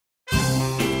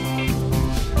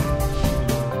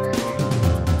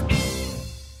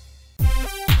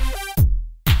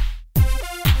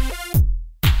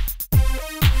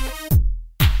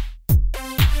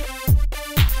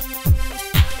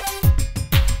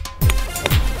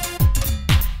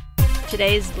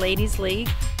Today's Ladies League.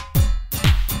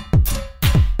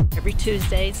 Every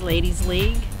Tuesday's Ladies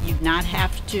League. You do not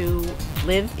have to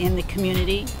live in the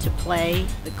community to play.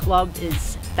 The club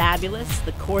is fabulous.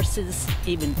 The course is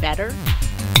even better.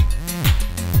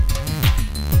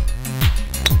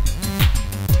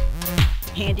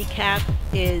 Handicap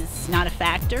is not a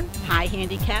factor. High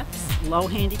handicaps, low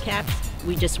handicaps.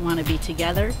 We just want to be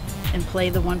together and play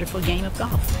the wonderful game of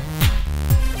golf.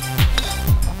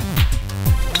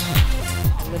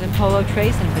 I live in Polo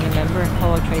Trace and have been a member in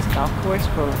Polo Trace Golf Course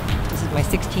this is my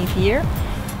 16th year.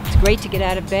 It's great to get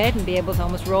out of bed and be able to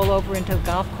almost roll over into a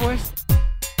golf course.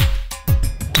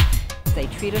 They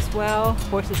treat us well, the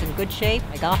course is in good shape.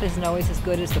 My golf isn't always as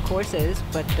good as the course is,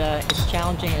 but it's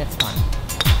challenging and it's fun.